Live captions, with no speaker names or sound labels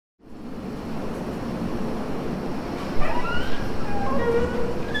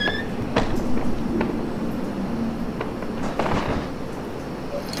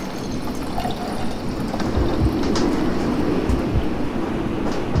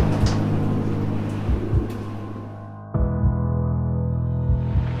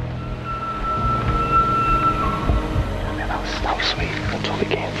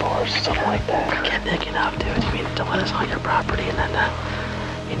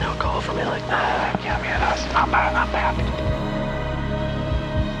call for me like that. Yeah, man, I'm happy.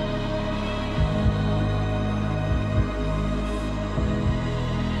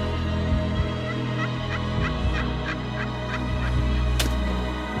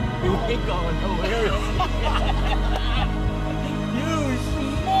 You ain't going nowhere. You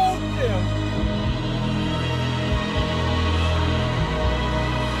smoked him.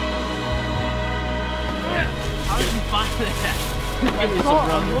 How did you find that?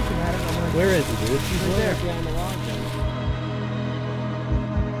 I'm looking at it. I'm like, where is it, dude? She's right there. Down the lawn.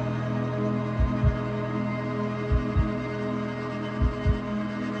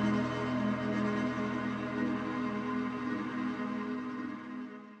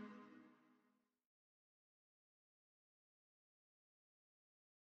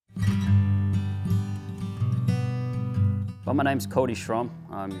 Well, my name's Kody Schrum.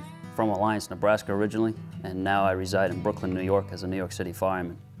 I'm from Alliance, Nebraska originally, and now I reside in Brooklyn, New York as a New York City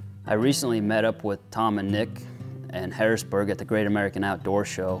fireman. I recently met up with Tom and Nick in Harrisburg at the Great American Outdoor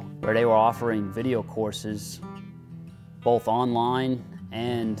Show, where they were offering video courses both online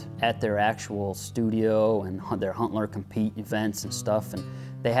and at their actual studio and their Hunt, Learn, Compete events and stuff. And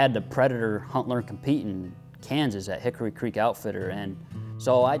they had the Predator Hunt, Learn, Compete in Kansas at Hickory Creek Outfitter. And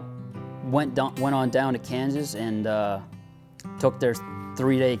so I went on down to Kansas and took their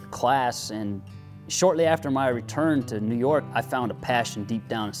 3-day class, and shortly after my return to New York, I found a passion deep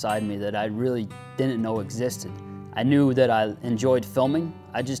down inside me that I really didn't know existed. I knew that I enjoyed filming,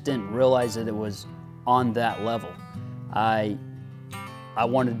 I just didn't realize that it was on that level. I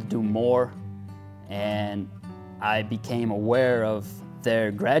wanted to do more, and I became aware of their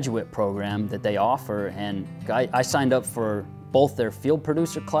graduate program that they offer, and I signed up for both their field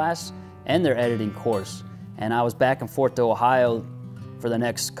producer class and their editing course. And I was back and forth to Ohio for the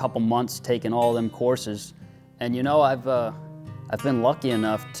next couple months taking all them courses. And you know, I've been lucky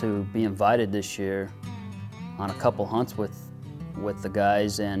enough to be invited this year on a couple hunts with the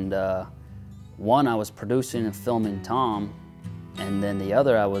guys. And one I was producing and filming Tom, and then the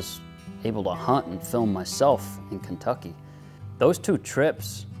other I was able to hunt and film myself in Kentucky. Those 2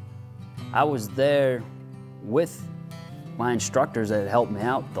 trips, I was there with my instructors that had helped me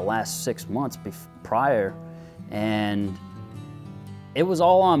out the last 6 months prior, and it was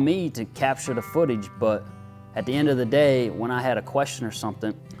all on me to capture the footage, but at the end of the day, when I had a question or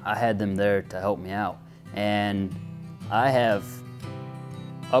something, I had them there to help me out. And I have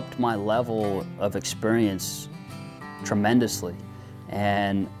upped my level of experience tremendously,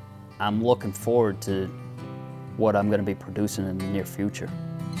 and I'm looking forward to what I'm going to be producing in the near future.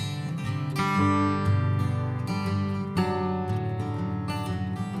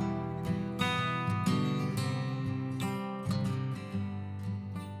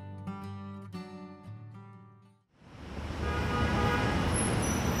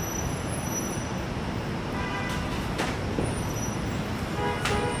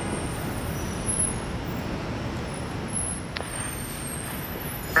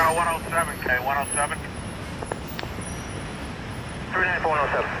 Ground 107, K, 107.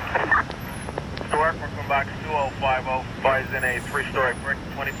 394-107. Stork, we're coming back 2050. Buys in a 3-story brick,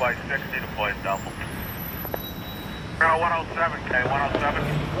 20 by 60 to place double. Ground 107, K, 107.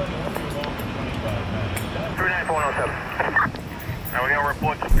 394-107. Now we got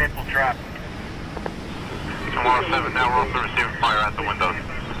reports of people trapped. 107, now we're also receiving fire at the windows.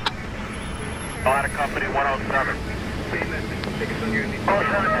 Atlanta Company 107.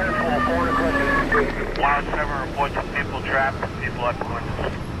 107 reports of people trapped, people at the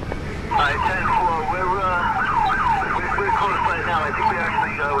windows. Alright, 10-4, we're close right now. I think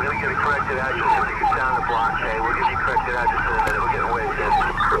we're going to get a corrected address. I think it's down the block, okay? We'll give you a corrected address in a minute. We're getting waved in.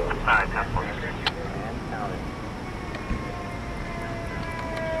 Alright, 10-4.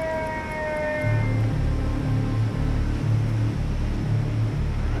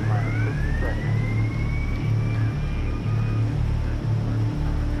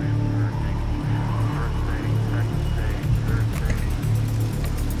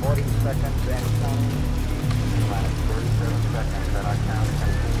 Seconds and counting. Last 37 seconds and our count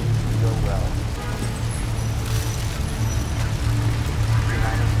continues to go well.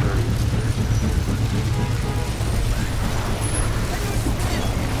 39:30.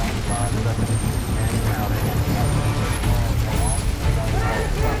 5 seconds and counting.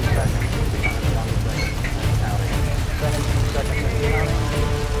 1 second. 1 second and counting. 17 seconds and counting.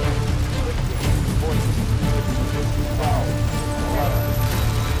 14, 12, 11.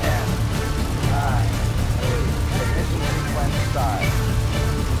 Start.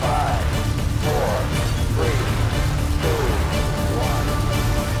 5, 4, 3, 2, 1.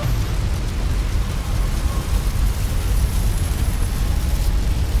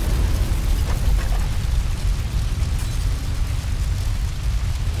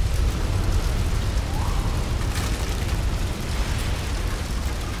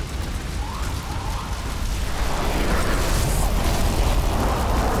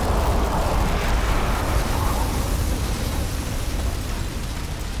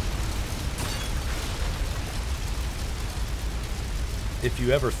 If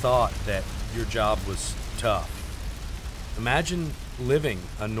you ever thought that your job was tough, imagine living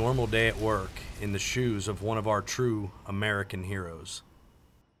a normal day at work in the shoes of one of our true American heroes.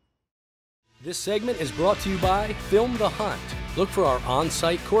 This segment is brought to you by Film the Hunt. Look for our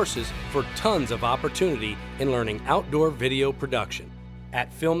on-site courses for tons of opportunity in learning outdoor video production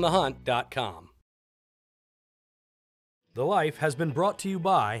at filmthehunt.com. The Life has been brought to you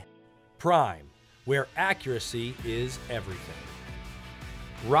by Prime, where accuracy is everything.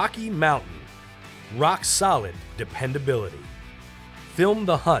 Rocky Mountain, rock solid dependability. Film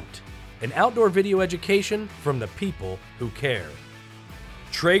the Hunt, an outdoor video education from the people who care.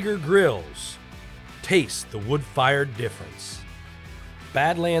 Traeger Grills, taste the wood-fired difference.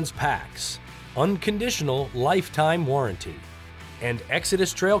 Badlands Packs, unconditional lifetime warranty. And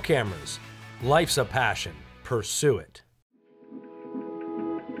Exodus Trail Cameras, life's a passion, pursue it.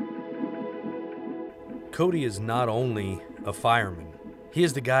 Kody is not only a fireman, he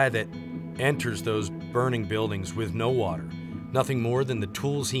is the guy that enters those burning buildings with no water, nothing more than the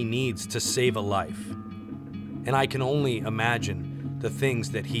tools he needs to save a life. And I can only imagine the things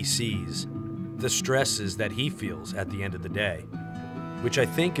that he sees, the stresses that he feels at the end of the day, which I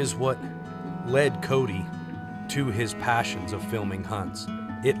think is what led Kody to his passions of filming hunts.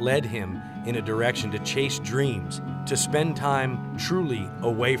 It led him in a direction to chase dreams, to spend time truly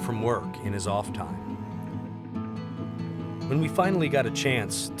away from work in his off time. When we finally got a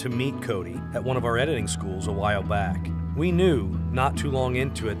chance to meet Kody at one of our editing schools a while back, we knew not too long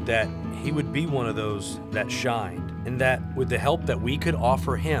into it that he would be one of those that shined, and that with the help that we could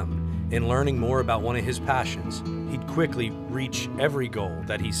offer him in learning more about one of his passions, he'd quickly reach every goal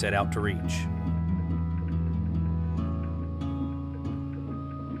that he set out to reach.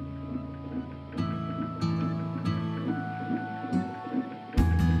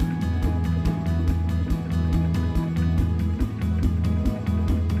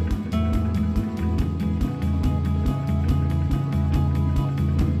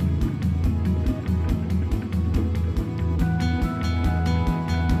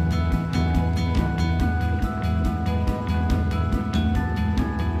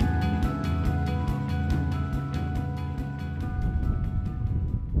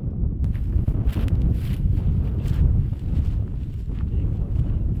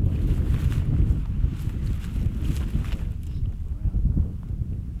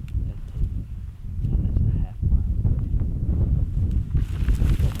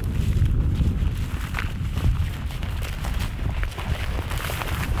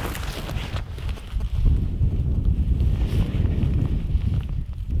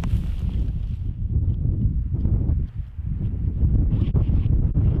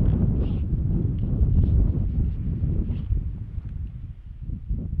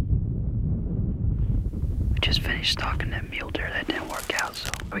 Just finished stalking that mule deer. That didn't work out, so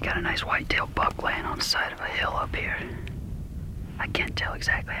we got a nice whitetail buck laying on the side of a hill up here. I can't tell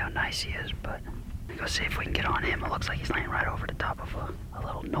exactly how nice he is, but we'll go see if we can get on him. It looks like he's laying right over the top of a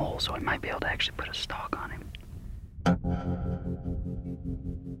little knoll, so we might be able to actually put a stalk on him.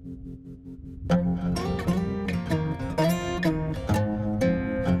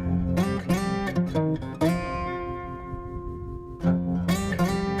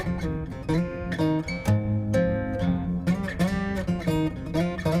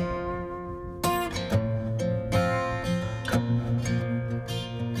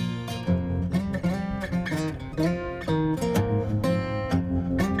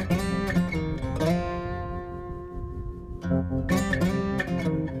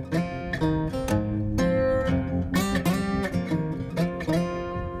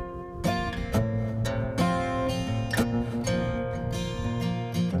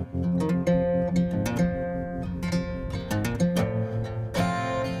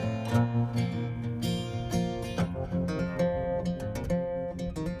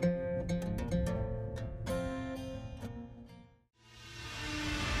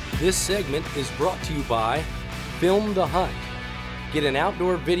 This segment is brought to you by Film the Hunt. Get an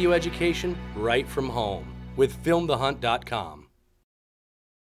outdoor video education right from home with filmthehunt.com.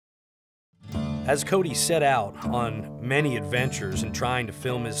 As Kody set out on many adventures in trying to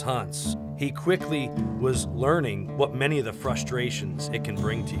film his hunts, he quickly was learning what many of the frustrations it can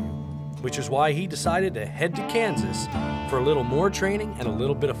bring to you, which is why he decided to head to Kansas for a little more training and a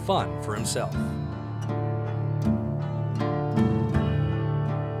little bit of fun for himself.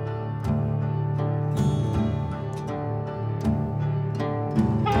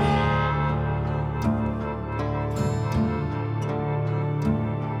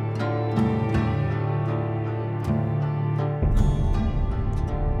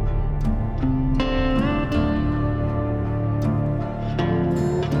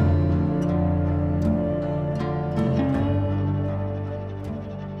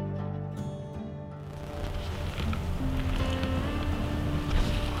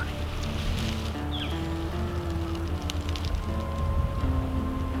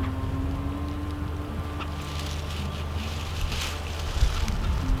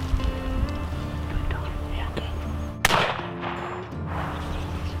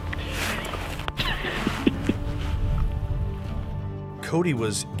 Kody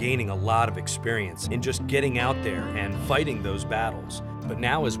was gaining a lot of experience in just getting out there and fighting those battles. But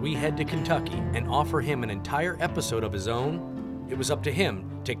now as we head to Kentucky and offer him an entire episode of his own, it was up to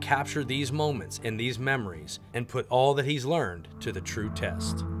him to capture these moments and these memories and put all that he's learned to the true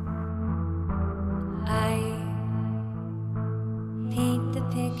test. I paint the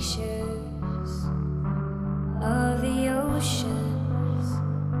pictures of the oceans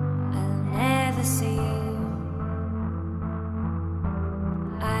I'll never see.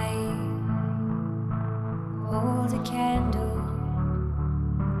 I hold a candle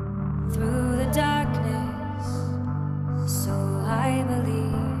through the darkness, so I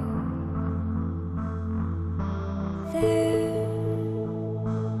believe there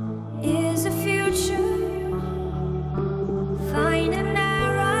is a future. Find an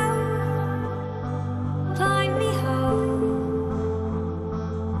arrow, find me home.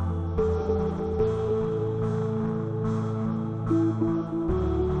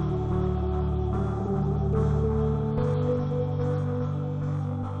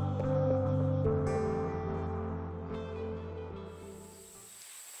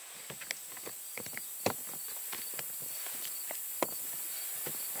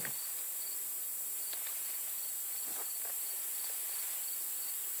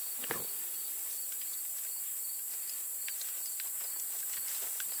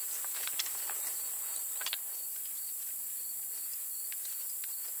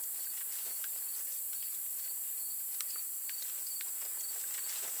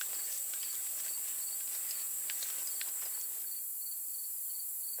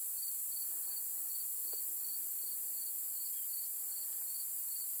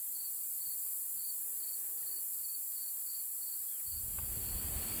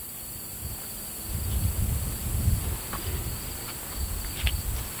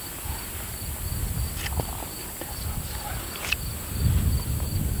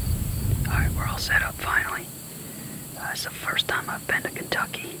 Set up finally. It's the first time I've been to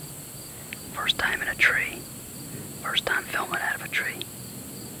Kentucky. First time in a tree. First time filming out of a tree.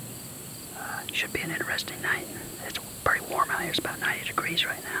 It should be an interesting night. It's pretty warm out here. It's about 90 degrees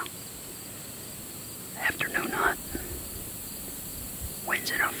right now. Afternoon hunt. Wind's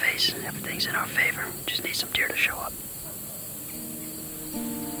in our face. Everything's in our favor. Just need some deer to show up.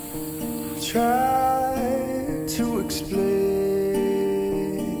 Try to explain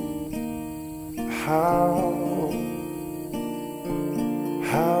how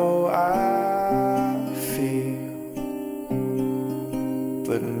I feel,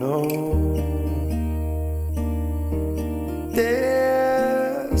 but no,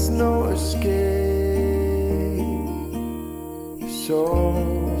 there's no escape. So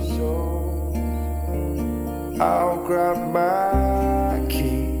I'll grab my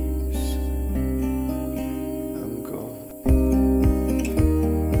keys. I'm going.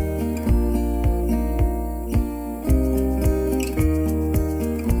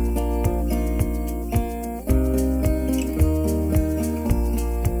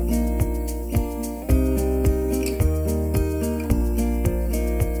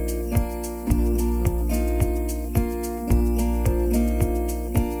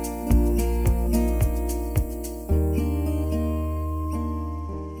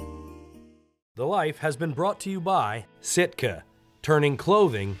 The Life has been brought to you by Sitka, turning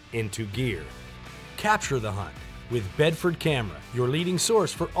clothing into gear. Capture the hunt with Bedford Camera, your leading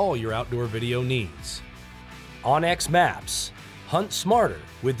source for all your outdoor video needs. OnX Maps, hunt smarter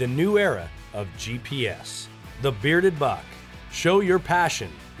with the new era of GPS. The Bearded Buck, show your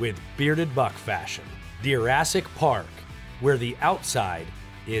passion with Bearded Buck fashion. Jurassic Park, where the outside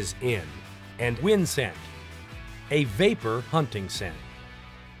is in. And Wind Scent, a vapor hunting scent.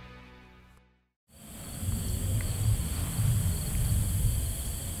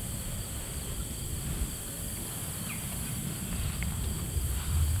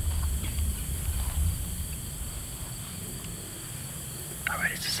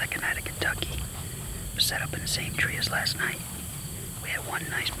 Alright, it's the second night of Kentucky. We're set up in the same tree as last night. We had one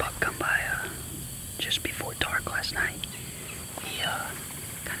nice buck come by just before dark last night. He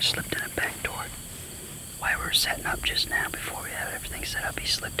kind of slipped in a back door. While we were setting up just now, before we had everything set up, he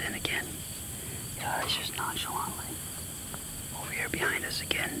slipped in again. He's just nonchalantly over here behind us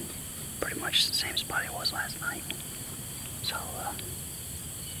again. Pretty much the same spot he was last night. So,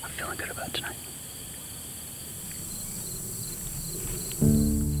 I'm feeling good about tonight.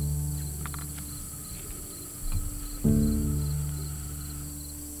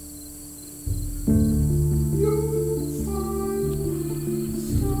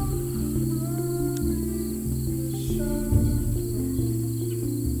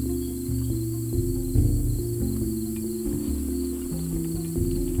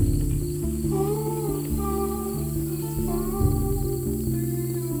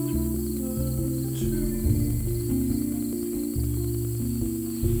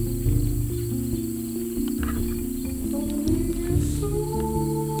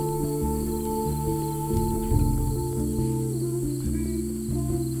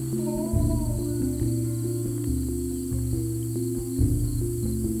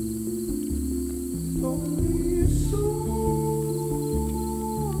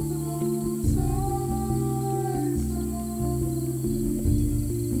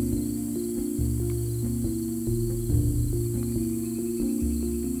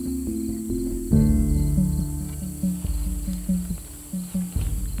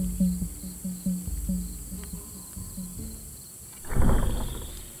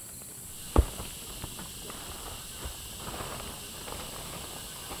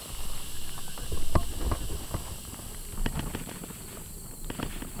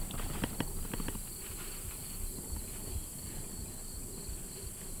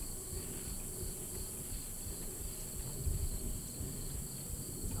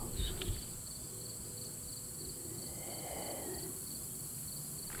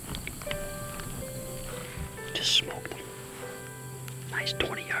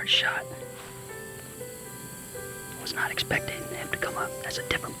 20-yard shot. Was not expecting him to come up. That's a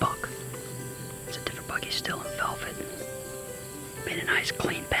different buck. It's a different buck. He's still in velvet. Made a nice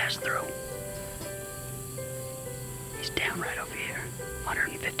clean pass through. He's down right over here,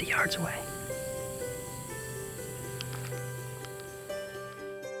 150 yards away.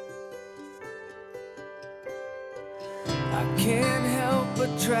 I can't help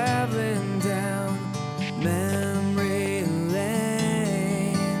but traveling down memory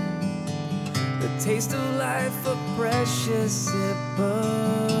lane. The taste of life, a precious sip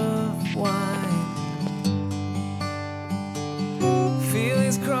of wine.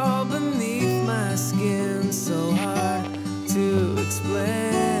 Feelings crawl beneath my skin, so hard to explain.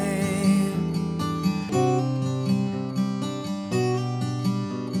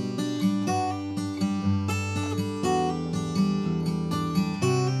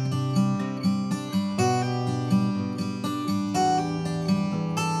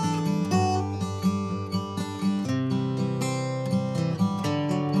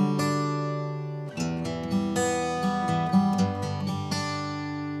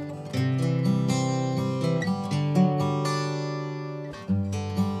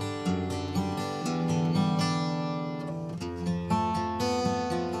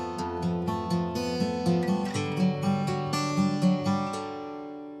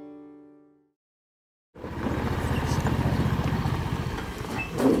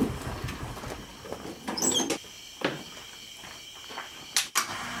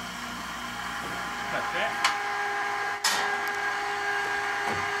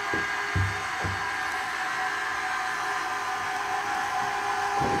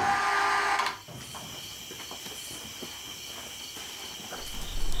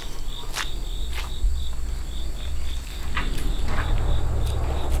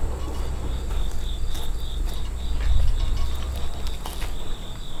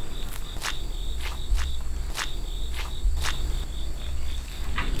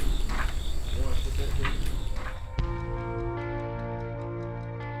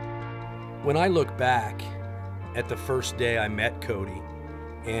 When I look back at the first day I met Kody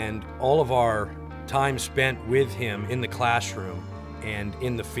and all of our time spent with him in the classroom and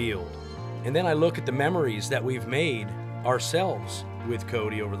in the field, and then I look at the memories that we've made ourselves with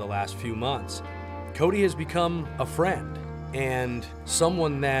Kody over the last few months, Kody has become a friend and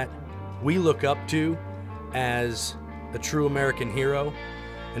someone that we look up to as a true American hero.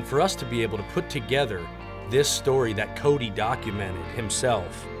 And for us to be able to put together this story that Kody documented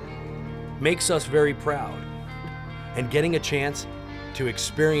himself makes us very proud. And getting a chance to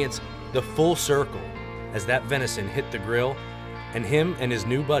experience the full circle as that venison hit the grill and him and his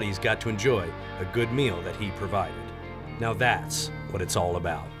new buddies got to enjoy a good meal that he provided. Now that's what it's all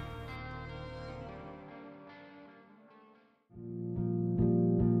about.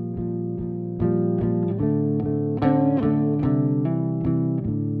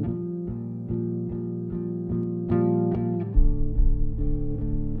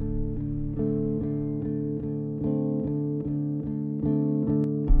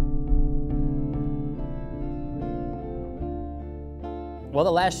 Well,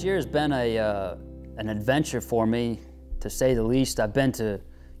 the last year has been an adventure for me, to say the least. I've been to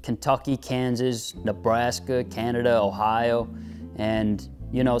Kentucky, Kansas, Nebraska, Canada, Ohio, and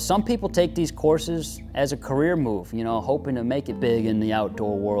you know, some people take these courses as a career move, you know, hoping to make it big in the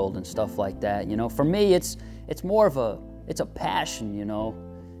outdoor world and stuff like that. You know, for me, it's more of a passion. You know,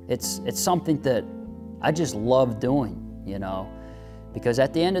 it's something that I just love doing. You know, because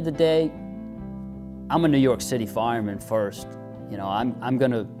at the end of the day, I'm a New York City fireman first. You know, I'm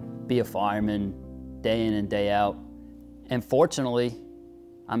gonna be a fireman day in and day out. And fortunately,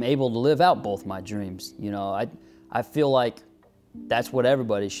 I'm able to live out both my dreams. You know, I feel like that's what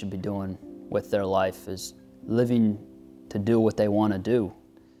everybody should be doing with their life, is living to do what they want to do.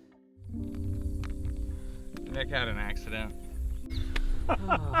 Nick had an accident.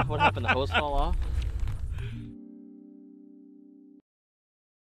 What happened, the hose fall off?